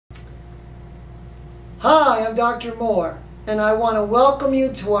Hi, I'm Dr. Moore, and I want to welcome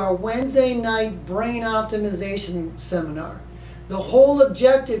you to our Wednesday night brain optimization seminar. The whole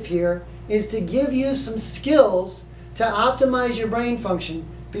objective here is to give you some skills to optimize your brain function,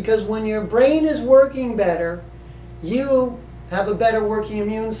 because when your brain is working better, you have a better working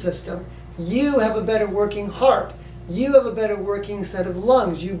immune system, you have a better working heart, you have a better working set of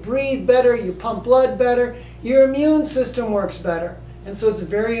lungs, you breathe better, you pump blood better, your immune system works better. And so it's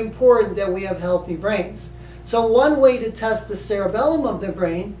very important that we have healthy brains. So one way to test the cerebellum of the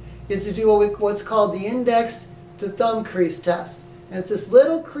brain is to do what's called the index to thumb crease test. And it's this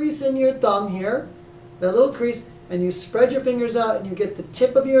little crease in your thumb here, that little crease, and you spread your fingers out and you get the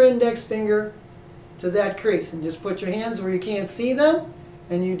tip of your index finger to that crease. And just put your hands where you can't see them,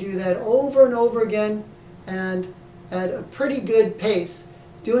 and you do that over and over again and at a pretty good pace.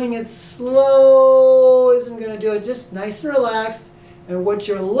 Doing it slow isn't going to do it, just nice and relaxed. And what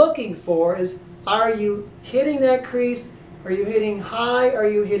you're looking for is, are you hitting that crease? Are you hitting high? Are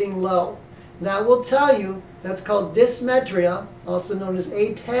you hitting low? That will tell you, that's called dysmetria, also known as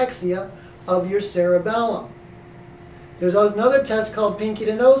ataxia, of your cerebellum. There's another test called pinky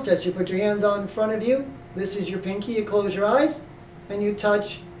to nose test. You put your hands out in front of you. This is your pinky. You close your eyes and you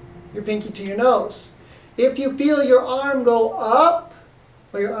touch your pinky to your nose. If you feel your arm go up,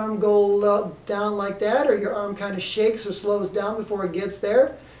 or your arm go down like that, or your arm kind of shakes or slows down before it gets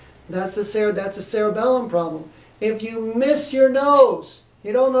there, that's a cerebellum problem. If you miss your nose,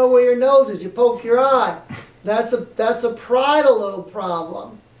 you don't know where your nose is, you poke your eye, that's a parietal lobe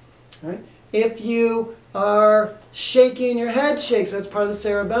problem. Right? If you are shaking, your head shakes, that's part of the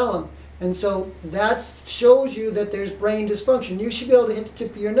cerebellum. And so that shows you that there's brain dysfunction. You should be able to hit the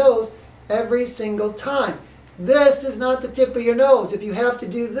tip of your nose every single time. This is not the tip of your nose. If you have to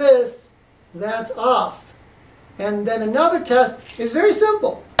do this, that's off. And then another test is very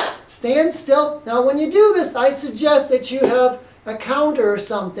simple. Stand still. Now when you do this, I suggest that you have a counter or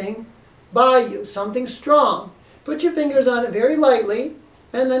something by you, something strong. Put your fingers on it very lightly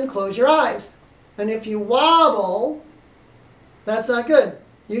and then close your eyes. And if you wobble, that's not good.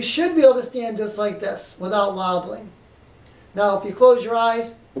 You should be able to stand just like this without wobbling. Now if you close your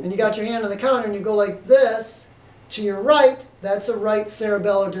eyes and you got your hand on the counter and you go like this to your right, that's a right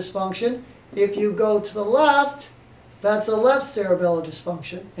cerebellar dysfunction. If you go to the left, that's a left cerebellar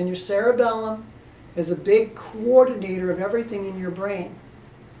dysfunction. And your cerebellum is a big coordinator of everything in your brain.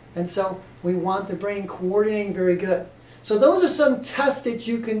 And so we want the brain coordinating very good. So those are some tests that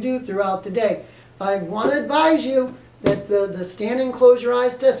you can do throughout the day. I want to advise you that the stand and close your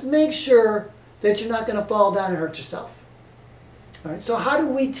eyes test, make sure that you're not going to fall down and hurt yourself. All right, so how do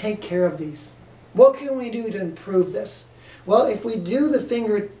we take care of these? What can we do to improve this? Well, if we do the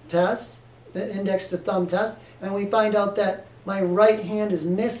finger test, the index to thumb test, and we find out that my right hand is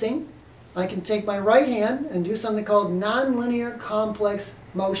missing, I can take my right hand and do something called nonlinear complex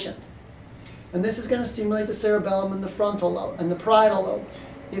motion. And this is going to stimulate the cerebellum and the frontal lobe and the parietal lobe.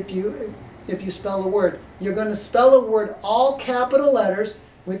 If you spell a word, you're going to spell a word all capital letters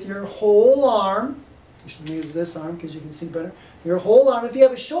with your whole arm. You should use this arm because you can see better. Your whole arm. If you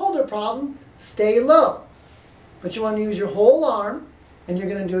have a shoulder problem, stay low. But you want to use your whole arm, and you're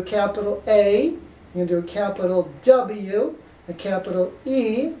going to do a capital A, you're going to do a capital W, a capital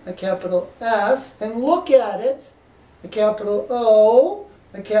E, a capital S, and look at it, a capital O,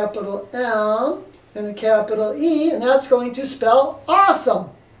 a capital M, and a capital E, and that's going to spell awesome.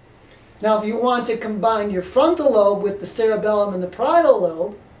 Now if you want to combine your frontal lobe with the cerebellum and the parietal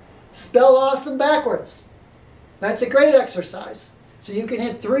lobe, spell awesome backwards. That's a great exercise. So you can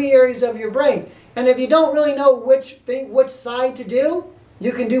hit 3 areas of your brain. And if you don't really know which side to do,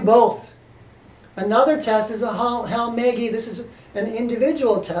 you can do both. Another test is a Hal-Magee. This is an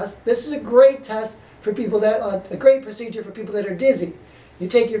individual test. This is a great test for people a great procedure for people that are dizzy. You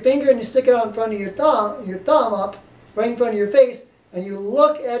take your finger and you stick it out in front of your thumb up, right in front of your face, and you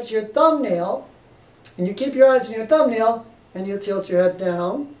look at your thumbnail, and you keep your eyes on your thumbnail, and you tilt your head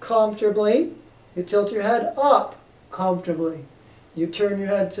down comfortably. You tilt your head up comfortably. You turn your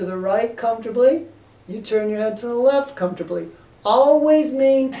head to the right comfortably. You turn your head to the left comfortably. Always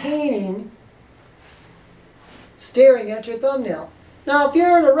maintaining staring at your thumbnail. Now if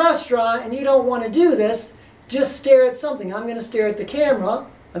you're in a restaurant and you don't want to do this, just stare at something. I'm going to stare at the camera,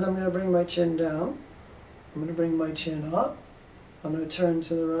 and I'm going to bring my chin down. I'm going to bring my chin up. I'm going to turn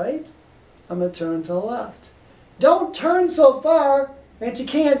to the right. I'm going to turn to the left. Don't turn so far that you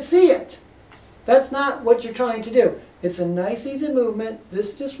can't see it. That's not what you're trying to do. It's a nice, easy movement.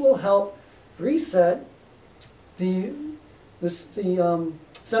 This just will help reset the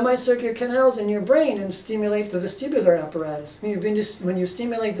semicircular canals in your brain and stimulate the vestibular apparatus. When you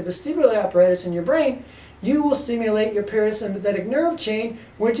stimulate the vestibular apparatus in your brain, you will stimulate your parasympathetic nerve chain,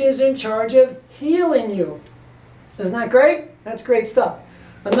 which is in charge of healing you. Isn't that great? That's great stuff.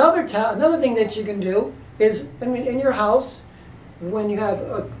 Another thing that you can do is, in your house, when you have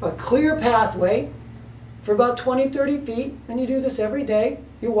a clear pathway for about 20-30 feet, and you do this every day,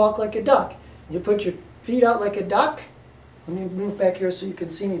 you walk like a duck. You put your feet out like a duck. Let me move back here so you can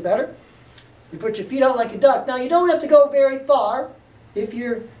see me better. You put your feet out like a duck. Now, you don't have to go very far. If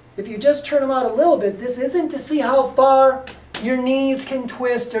you just turn them out a little bit, this isn't to see how far your knees can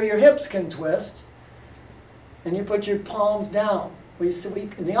twist or your hips can twist. And you put your palms down. In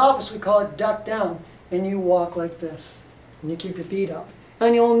the office, we call it duck down. And you walk like this. And you keep your feet up.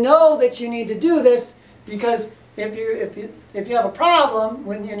 And you'll know that you need to do this because if you have a problem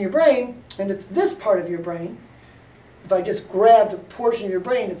in your brain, and it's this part of your brain, if I just grabbed a portion of your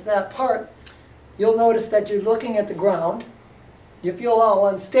brain, it's that part, you'll notice that you're looking at the ground. You feel all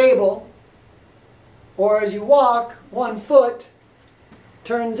unstable, or as you walk, one foot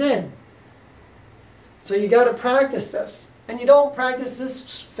turns in. So you got to practice this. And you don't practice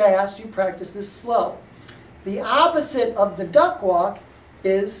this fast, you practice this slow. The opposite of the duck walk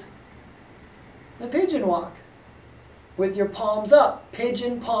is the pigeon walk, with your palms up.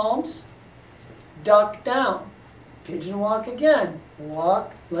 Pigeon palms, duck down. Pigeon walk again.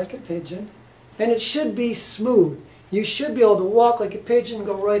 Walk like a pigeon. And it should be smooth. You should be able to walk like a pigeon,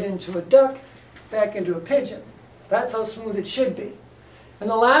 go right into a duck, back into a pigeon. That's how smooth it should be. And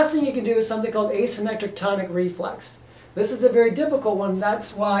the last thing you can do is something called asymmetric tonic reflex. This is a very difficult one.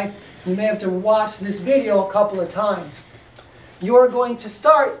 That's why you may have to watch this video a couple of times. You're going to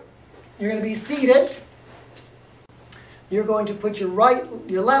start, you're going to be seated. You're going to put your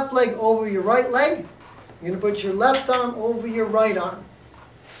left leg over your right leg. You're going to put your left arm over your right arm.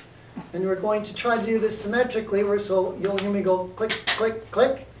 And we're going to try to do this symmetrically, so you'll hear me go click, click,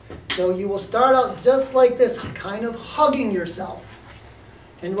 click. So you will start out just like this, kind of hugging yourself.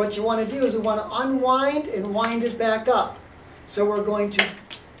 And what you want to do is we want to unwind and wind it back up. So we're going to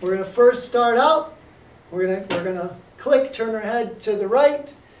first start out. We're going to click, turn our head to the right.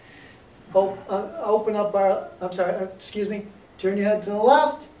 Open up our, turn your head to the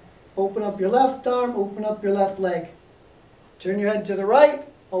left. Open up your left arm, open up your left leg. Turn your head to the right,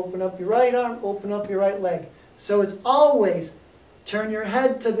 open up your right arm, open up your right leg. So it's always turn your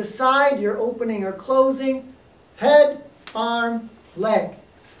head to the side, you're opening or closing, head, arm, leg.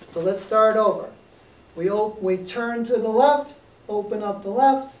 So let's start over. We turn to the left, open up the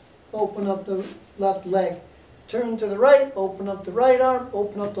left, open up the left leg. Turn to the right, open up the right arm,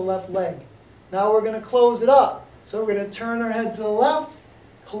 open up the left leg. Now we're going to close it up. So we're going to turn our head to the left,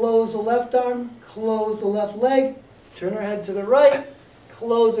 close the left arm, close the left leg, turn our head to the right,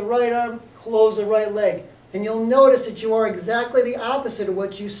 close the right arm, close the right leg. And you'll notice that you are exactly the opposite of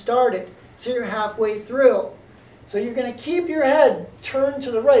what you started. So you're halfway through. So you're going to keep your head turned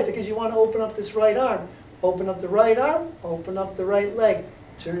to the right because you want to open up this right arm. Open up the right arm, open up the right leg.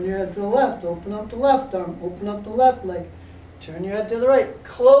 Turn your head to the left, open up the left arm, open up the left leg. Turn your head to the right,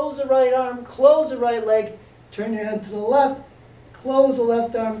 close the right arm, close the right leg. Turn your head to the left, close the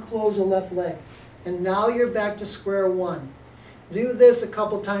left arm, close the left leg. And now you're back to square one. Do this a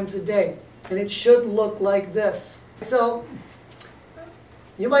couple times a day, and it should look like this. So,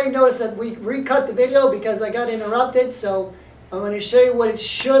 you might notice that we recut the video because I got interrupted, so I'm going to show you what it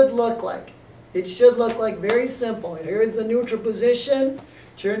should look like. It should look like very simple. Here's the neutral position.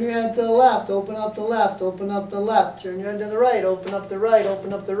 Turn your head to the left, open up the left, open up the left. Turn your head to the right, open up the right,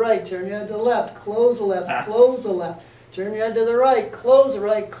 open up the right. Turn your head to the left, close the left, close the left. Turn your head to the right, close the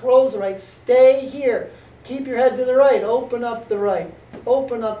right, close the right. Stay here. Keep your head to the right, open up the right,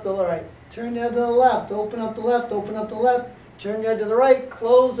 open up the right. Turn your head to the left, open up the left, open up the left. Turn your head to the right,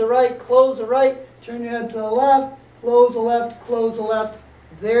 close the right, close the right. Turn your head to the left, close the left, close the left.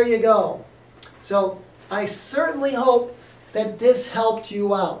 There you go. So I certainly hope that this helped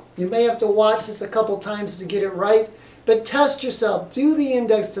you out. You may have to watch this a couple times to get it right, but test yourself. Do the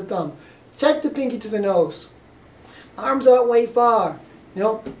index to thumb. Check the pinky to the nose. Arms out way far. You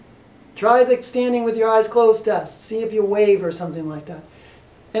know, try the standing with your eyes closed test. See if you wave or something like that.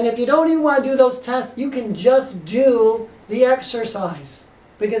 And if you don't even want to do those tests, you can just do the exercise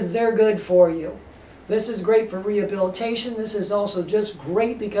because they're good for you. This is great for rehabilitation. This is also just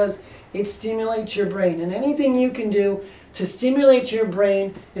great because it stimulates your brain. And anything you can do to stimulate your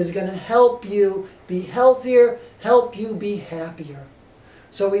brain is going to help you be healthier, help you be happier.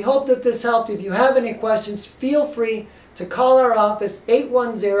 So we hope that this helped. If you have any questions, feel free to call our office,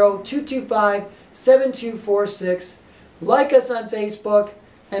 810-225-7246. Like us on Facebook,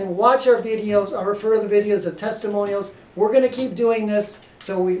 and watch our videos, or refer to the videos of testimonials. We're going to keep doing this,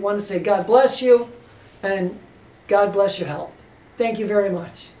 so we want to say God bless you, and God bless your health. Thank you very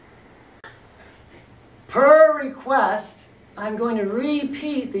much. Per request, I'm going to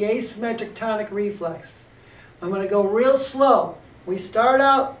repeat the asymmetric tonic reflex. I'm going to go real slow. We start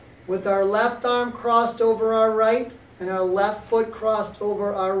out with our left arm crossed over our right and our left foot crossed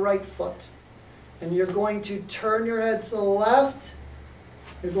over our right foot. And you're going to turn your head to the left.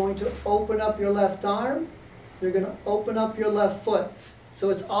 You're going to open up your left arm. You're going to open up your left foot. So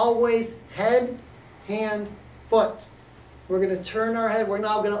it's always head, hand, foot. We're going to turn our head. We're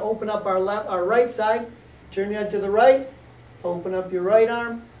now going to open up our right side. Turn your head to the right. Open up your right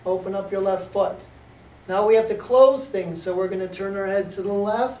arm. Open up your left foot. Now we have to close things. So we're going to turn our head to the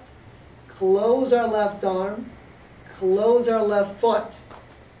left. Close our left arm. Close our left foot.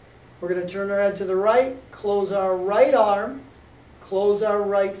 We're going to turn our head to the right. Close our right arm. Close our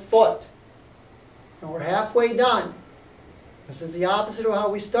right foot. And we're halfway done. This is the opposite of how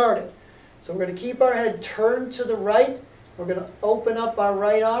we started. So we're going to keep our head turned to the right. We're going to open up our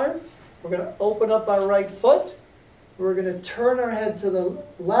right arm. We're going to open up our right foot. We're going to turn our head to the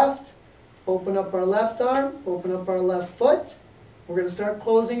left. Open up our left arm. Open up our left foot. We're going to start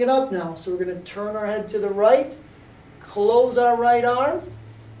closing it up now. So we're going to turn our head to the right. Close our right arm.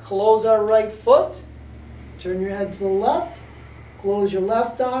 Close our right foot. Turn your head to the left. Close your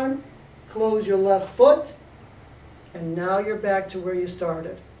left arm. Close your left foot. And now you're back to where you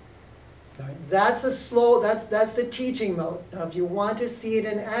started. That's the teaching mode. Now if you want to see it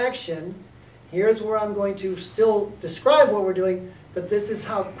in action, here's where I'm going to still describe what we're doing, but this is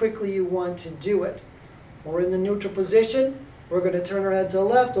how quickly you want to do it. We're in the neutral position. We're going to turn our head to the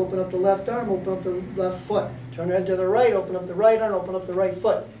left, open up the left arm, open up the left foot. Turn your head to the right, open up the right arm, open up the right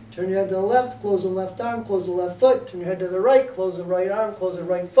foot. Turn your head to the left, close the left arm, close the left foot. Turn your head to the right, close the right arm, close the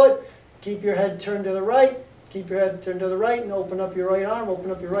right foot. Keep your head turned to the right. Keep your head turned to the right and open up your right arm,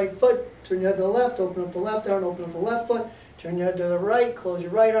 open up your right foot. Turn your head to the left, open up the left arm, open up the left foot. Turn your head to the right, close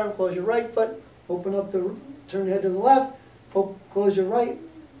your right arm, close your right foot. Turn your head to the left, close your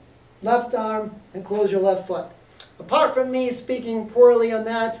left arm, and close your left foot. Apart from me speaking poorly on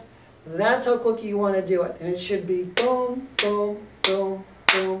that, that's how quickly you want to do it. And it should be boom, boom, boom,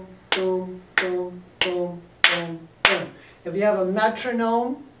 boom, boom, boom, boom, boom, boom. If you have a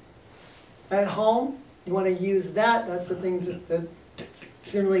metronome at home, you want to use that. That's the thing that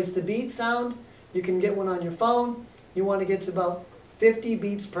simulates the beat sound. You can get one on your phone. You want to get to about 50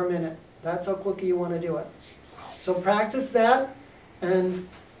 beats per minute. That's how quickly you want to do it. So practice that, and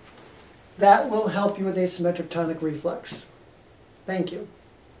that will help you with asymmetric tonic reflex. Thank you.